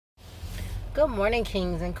Good morning,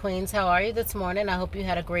 kings and queens. How are you this morning? I hope you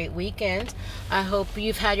had a great weekend. I hope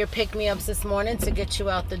you've had your pick-me-ups this morning to get you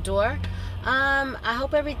out the door. I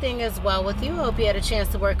hope everything is well with you. I hope you had a chance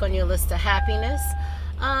to work on your list of happiness.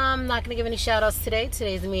 I'm not going to give any shout-outs today.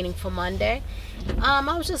 Today's a meaningful Monday. I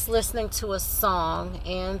was just listening to a song,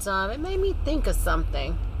 and it made me think of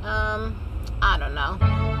something. I don't know.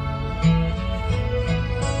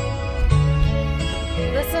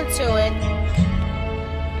 Listen to it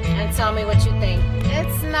and tell me what you think.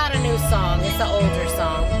 It's not a new song, it's an older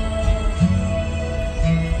song.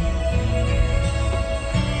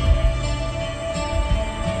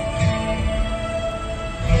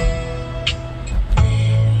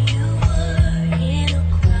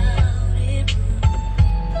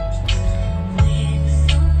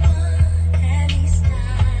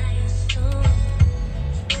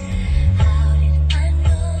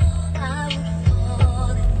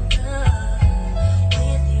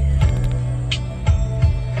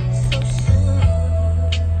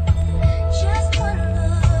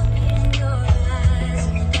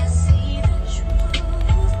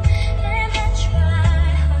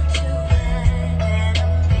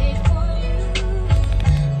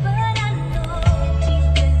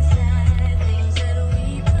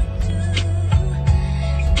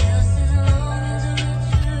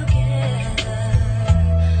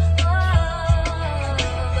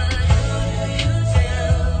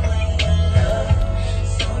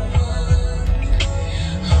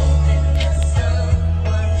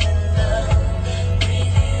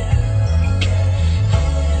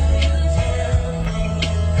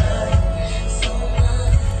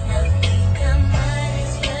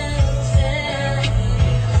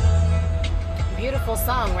 Beautiful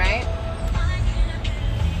song, right?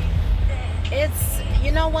 It's,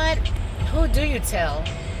 you know what? Who do you tell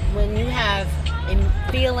when you have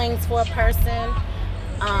feelings for a person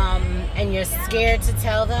and you're scared to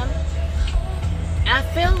tell them? I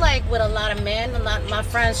feel like with a lot of men, my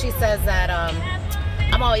friend, she says that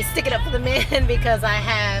I'm always sticking up for the men because I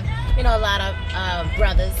have, a lot of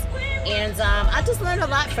brothers, and I just learned a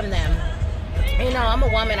lot from them. I'm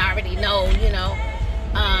a woman. I already know,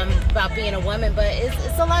 about being a woman, but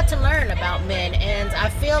it's a lot to learn about men, and I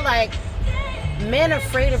feel like men are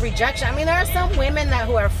afraid of rejection. I mean, there are some women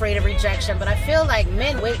who are afraid of rejection, but I feel like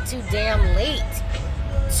men wait too damn late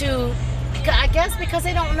to, I guess because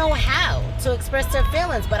they don't know how to express their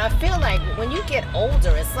feelings. But I feel like when you get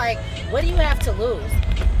older, it's like, what do you have to lose?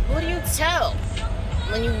 Who do you tell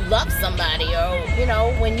when you love somebody, or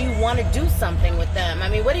when you want to do something with them? I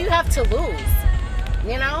mean, what do you have to lose?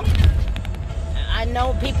 I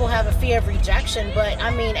know people have a fear of rejection, but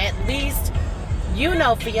I mean, at least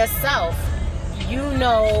for yourself,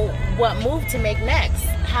 what move to make next.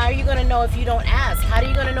 How are you going to know if you don't ask? How are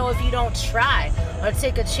you going to know if you don't try or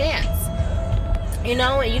take a chance?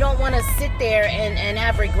 And you don't want to sit there and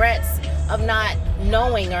have regrets of not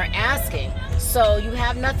knowing or asking. So you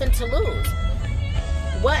have nothing to lose.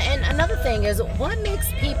 And another thing is, what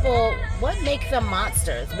make them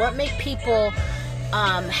monsters? What make people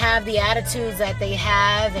have the attitudes that they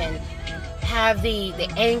have, and have the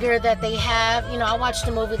anger that they have? I watched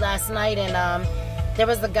a movie last night, and there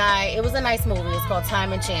was a guy. It was a nice movie. It's called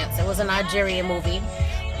Time and Chance. It was a Nigerian movie,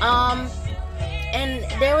 and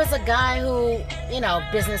there was a guy who,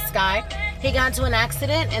 business guy. He got into an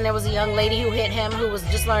accident, and there was a young lady who hit him, who was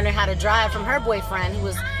just learning how to drive from her boyfriend, who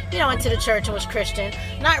was into the church and was Christian.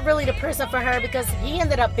 Not really the person for her, because he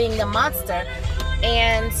ended up being the monster.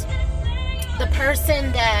 And the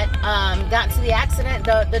person that got into the accident,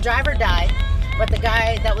 the driver died, but the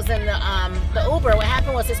guy that was in the Uber, what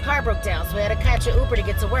happened was his car broke down, so he had to catch an Uber to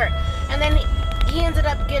get to work. And then he ended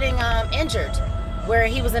up getting injured, where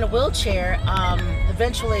he was in a wheelchair.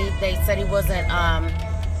 Eventually, they said he wasn't,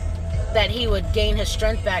 that he would gain his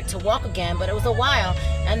strength back to walk again, but it was a while.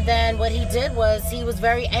 And then what he did was, he was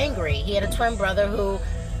very angry. He had a twin brother who,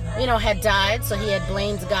 had died, so he had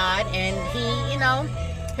blamed God, and he,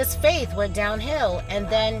 his faith went downhill, and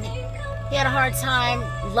then he had a hard time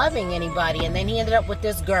loving anybody. And then he ended up with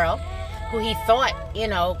this girl who he thought,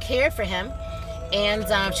 cared for him, and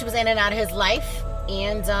she was in and out of his life.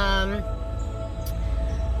 And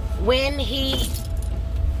when he,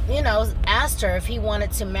 asked her if he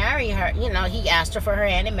wanted to marry her, he asked her for her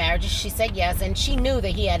hand in marriage. She said yes, and she knew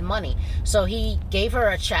that he had money, so he gave her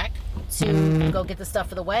a check to go get the stuff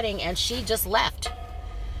for the wedding, and she just left.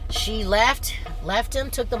 She left him,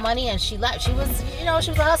 took the money, and she left. She was, she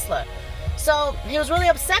was a hustler. So he was really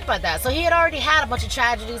upset by that. So he had already had a bunch of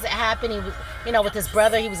tragedies that happened. He was, with his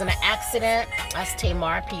brother, he was in an accident. That's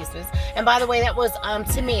Tamar Pieces. And by the way, that was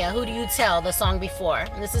Tamia, Who Do You Tell, the song before.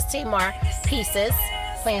 And this is Tamar Pieces.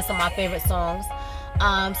 playing some of my favorite songs.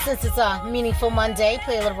 Since it's a meaningful Monday,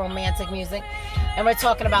 play a little romantic music. And we're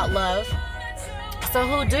talking about love. So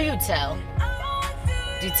who do you tell?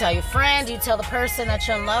 Do you tell your friend? Do you tell the person that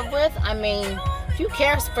you're in love with? I mean, if you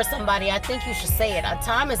care for somebody, I think you should say it.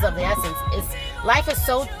 Time is of the essence. Life is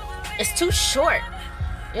it's too short.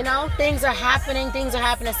 You know, things are happening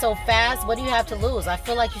so fast. What do you have to lose? I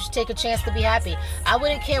feel like you should take a chance to be happy. I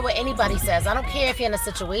wouldn't care what anybody says. I don't care if you're in a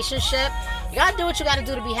situationship. You gotta do what you gotta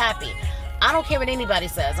do to be happy. I don't care what anybody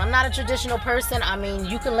says. I'm not a traditional person. I mean,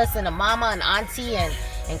 you can listen to mama and auntie and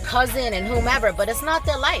cousin and whomever, but it's not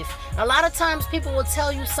their life. A lot of times people will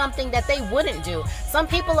tell you something that they wouldn't do. Some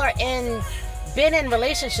people are been in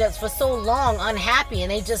relationships for so long unhappy,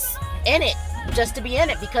 and they just in it just to be in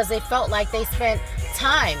it because they felt like they spent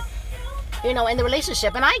time, you know, in the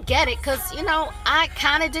relationship. And I get it, because, you know, I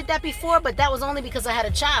kind of did that before, but that was only because I had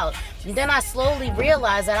a child. And then I slowly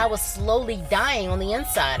realized that I was slowly dying on the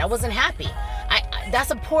inside. I wasn't happy.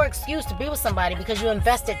 That's a poor excuse to be with somebody because you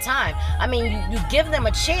invested time. I mean, you give them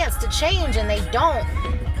a chance to change and they don't.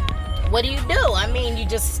 What do? I mean, you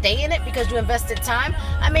just stay in it because you invested time?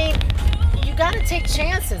 I mean, you got to take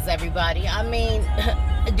chances, everybody. I mean,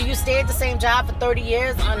 do you stay at the same job for 30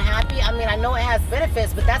 years unhappy? I mean, I know it has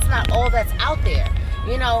benefits, but that's not all that's out there.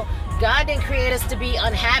 You know, God didn't create us to be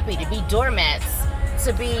unhappy, to be doormats,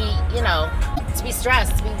 to be, you know, to be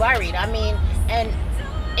stressed, to be worried. I mean, and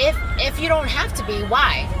if you don't have to be,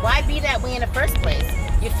 why? Why be that way in the first place?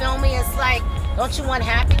 You feel me? It's like, don't you want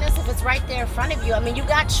happiness if it's right there in front of you? I mean, you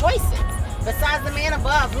got choices. Besides the man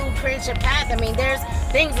above who creates your path, I mean, there's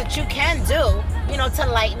things that you can do, you know, to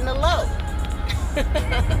lighten the load.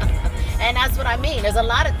 And that's what I mean. There's a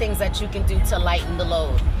lot of things that you can do to lighten the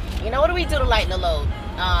load. You know, what do we do to lighten the load?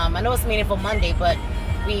 I know it's Meaningful Monday, but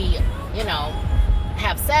we, you know,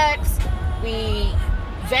 have sex. We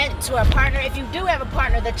vent to our partner. If you do have a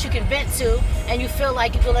partner that you can vent to and you feel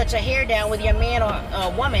like you can let your hair down with your man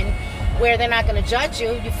or woman where they're not going to judge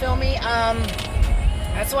you, you feel me?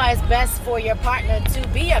 That's why it's best for your partner to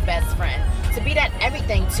be your best friend, to be that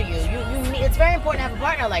everything to you. It's very important to have a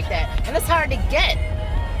partner like that. And it's hard to get.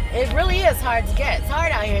 It really is hard to get. It's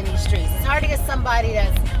hard out here in these streets. It's hard to get somebody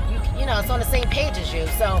that's, you know, it's on the same page as you.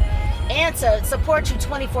 So, and to support you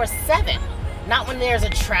 24/7. Not when there's a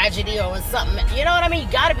tragedy or when something, you know what I mean?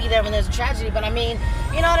 You gotta be there when there's a tragedy, but I mean,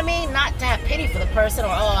 you know what I mean? Not to have pity for the person or,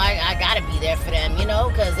 oh, I gotta be there for them, you know,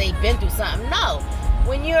 because they've been through something. No.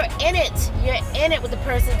 When you're in it with the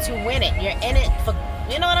person to win it. You're in it for,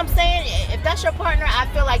 you know what I'm saying? If that's your partner, I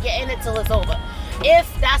feel like you're in it till it's over. If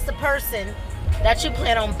that's the person that you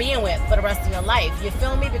plan on being with for the rest of your life, you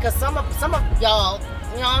feel me? Because some of y'all,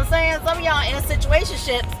 you know what I'm saying? Some of y'all in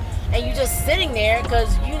situationships and you just sitting there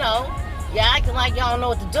because, you know, you're acting like y'all don't know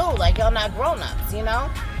what to do, like y'all not grown-ups, you know?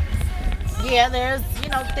 Yeah, there's, you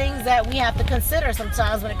know, things that we have to consider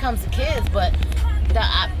sometimes when it comes to kids, but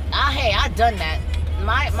hey, I done that.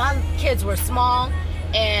 My kids were small,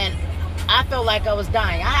 and I felt like I was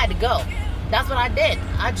dying. I had to go. That's what I did.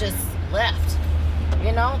 I just left,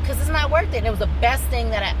 you know, because it's not worth it. It was the best thing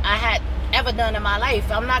that I had ever done in my life.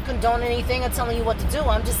 I'm not condoning anything or telling you what to do.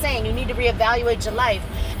 I'm just saying you need to reevaluate your life,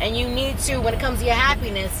 and you need to, when it comes to your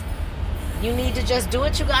happiness, you need to just do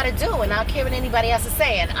what you got to do and not care what anybody has to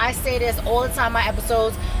say. And I say this all the time in my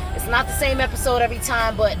episodes. It's not the same episode every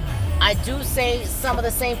time, but I do say some of the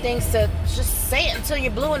same things to just say it until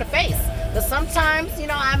you're blue in the face. Because sometimes, you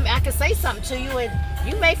know, I can say something to you and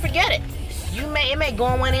you may forget it. It may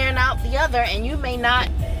go in one ear and out the other, and you may not,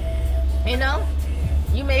 you know,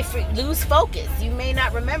 you may lose focus. You may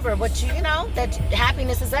not remember what you know, that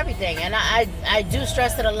happiness is everything. And I do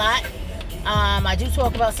stress it a lot. I do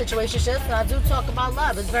talk about situationships, and I do talk about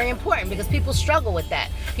love. It's very important because people struggle with that.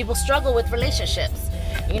 People struggle with relationships.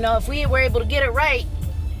 You know, if we were able to get it right,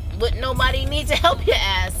 would nobody need to help your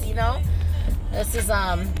ass, you know? This is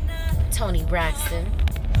Toni Braxton.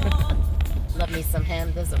 Love me some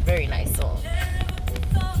him. This is a very nice song.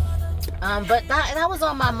 But that was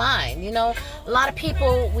on my mind, you know. A lot of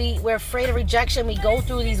people, we're afraid of rejection. We go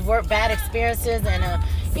through these bad experiences, and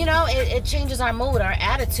you know, it changes our mood, our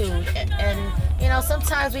attitude, and you know,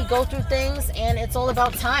 sometimes we go through things and it's all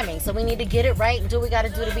about timing. So we need to get it right and do what we got to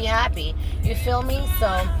do to be happy. You feel me? So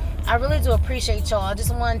I really do appreciate y'all. I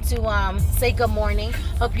just wanted to say good morning.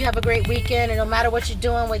 Hope you have a great weekend, and no matter what you're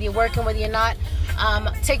doing, whether you're working, whether you're not,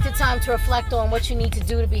 take the time to reflect on what you need to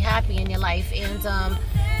do to be happy in your life. And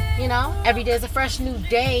you know, every day is a fresh new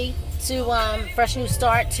day to fresh new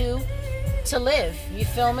start to live. You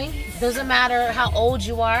feel me? Doesn't matter how old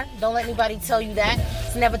you are. Don't let anybody tell you that.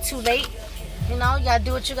 It's never too late. You know, you gotta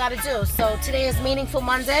do what you gotta do. So today is Meaningful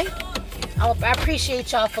Monday. I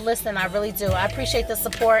appreciate y'all for listening. I really do. I appreciate the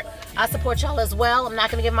support. I support y'all as well. I'm not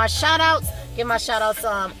going to give my shout outs. Give my shout outs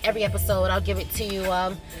every episode. I'll give it to you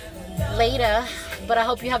later. But I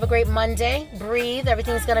hope you have a great Monday. Breathe.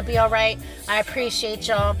 Everything's going to be all right. I appreciate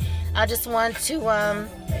y'all. I just want to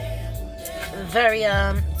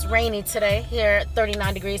it's rainy today here,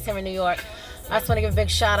 39 degrees here in New York. I just want to give a big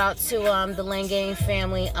shout out to the Langane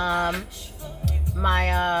family.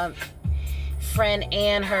 My friend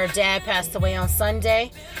Ann, her dad passed away on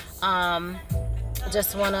Sunday.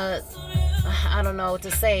 Just want to, I don't know what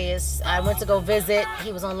to say. I went to go visit.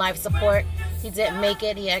 He was on life support. He didn't make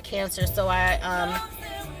it. He had cancer. So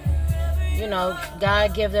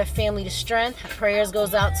God give their family the strength. Prayers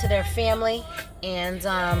goes out to their family. And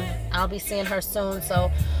I'll be seeing her soon. So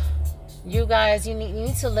you guys, you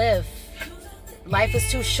need to live. Life is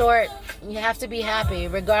too short. You have to be happy.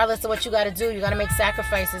 Regardless of what you got to do, you got to make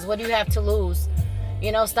sacrifices. What do you have to lose?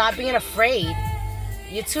 Stop being afraid.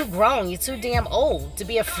 You're too grown. You're too damn old to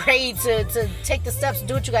be afraid to take the steps to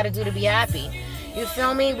do what you got to do to be happy. You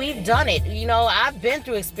feel me? We've done it. I've been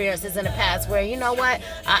through experiences in the past where,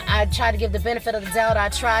 I try to give the benefit of the doubt. I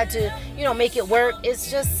try to, make it work. It's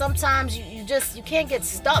just sometimes you can't get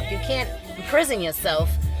stuck. You can't imprison yourself,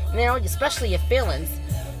 especially your feelings.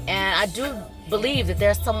 And I do believe that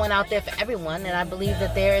there's someone out there for everyone. And I believe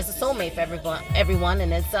that there is a soulmate for everyone.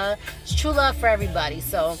 And it's true love for everybody.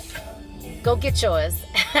 So go get yours.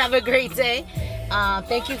 Have a great day.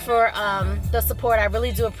 Thank you for the support. I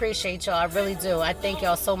really do appreciate y'all. I really do. I thank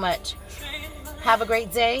y'all so much. Have a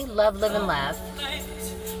great day. Love, live, and laugh.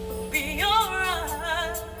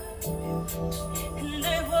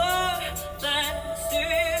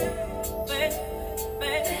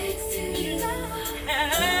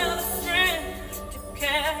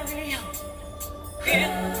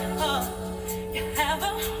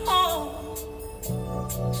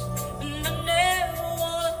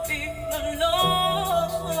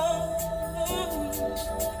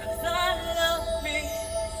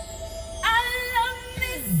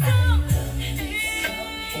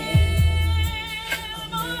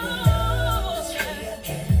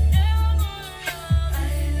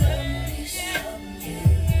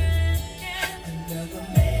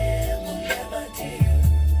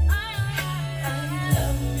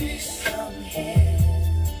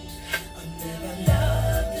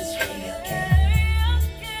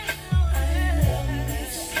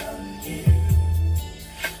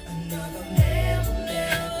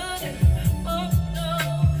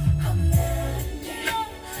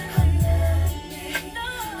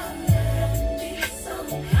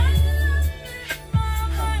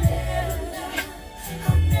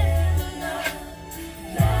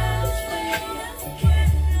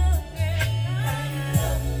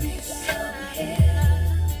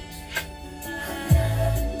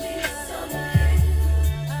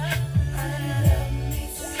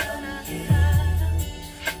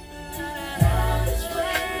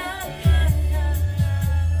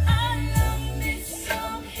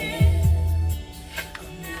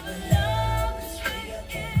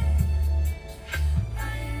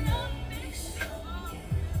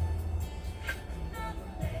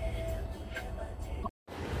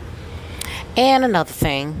 And another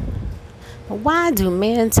thing, why do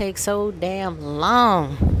men take so damn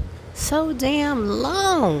long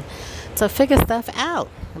to figure stuff out?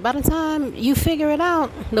 By the time you figure it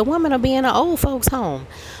out, the woman will be in an old folks home.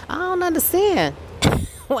 I don't understand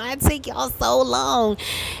why it take y'all so long.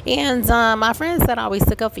 And my friends said I always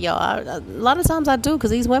stick up for y'all. A lot of times I do, because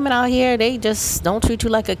these women out here, they just don't treat you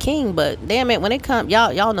like a king. But damn it, when it comes,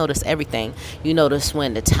 y'all notice everything. You notice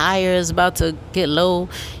when the tire is about to get low.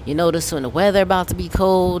 You notice when the weather about to be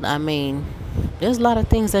cold. I mean, there's a lot of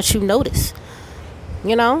things that you notice,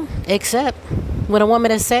 except when a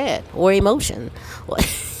woman is sad or emotion.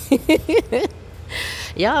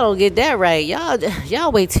 Y'all don't get that right.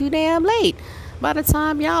 Y'all wait too damn late. By the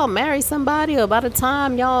time y'all marry somebody, or by the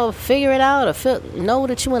time y'all figure it out, or know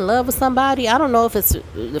that you in love with somebody, I don't know if it's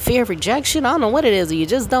the fear of rejection. I don't know what it is. Or you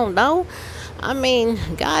just don't know. I mean,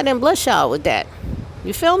 God didn't bless y'all with that.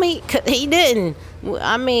 You feel me? He didn't.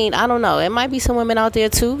 I mean, I don't know. It might be some women out there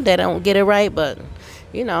too that don't get it right, but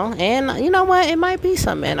and you know what? It might be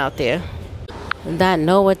some men out there that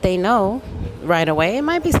know what they know right away. It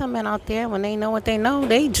might be some men out there, when they know what they know,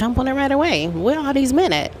 they jump on it right away. Where are these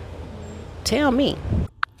men at? Tell me.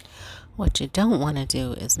 What you don't want to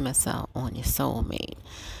do is miss out on your soulmate,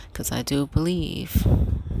 because I do believe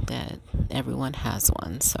that everyone has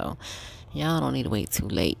one. So y'all don't need to wait too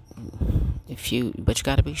late. But you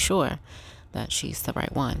got to be sure that she's the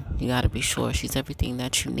right one. You got to be sure she's everything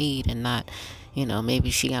that you need, and not, Maybe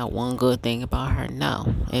she got one good thing about her.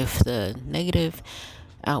 No. If the negative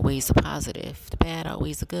outweighs the positive, the bad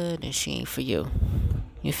outweighs the good, then she ain't for you.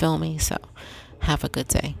 You feel me? So, have a good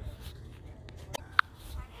day.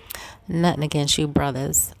 Nothing against you,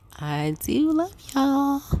 brothers. I do love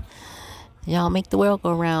y'all. Y'all make the world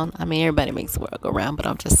go round. I mean, everybody makes the world go round, but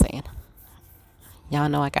I'm just saying. Y'all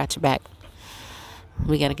know I got your back.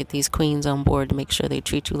 We got to get these queens on board to make sure they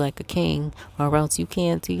treat you like a king, or else you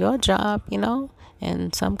can't do your job.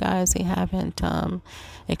 And some guys, they haven't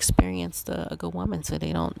experienced a good woman, so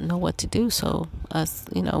they don't know what to do. So us,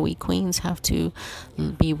 we queens have to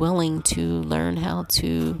be willing to learn how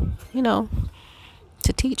to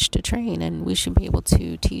teach, to train, and we should be able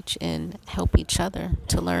to teach and help each other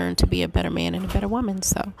to learn to be a better man and a better woman.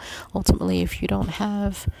 So ultimately, if you don't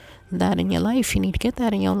have that in your life, you need to get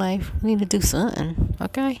that in your life. You need to do something.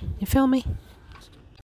 Okay? You feel me?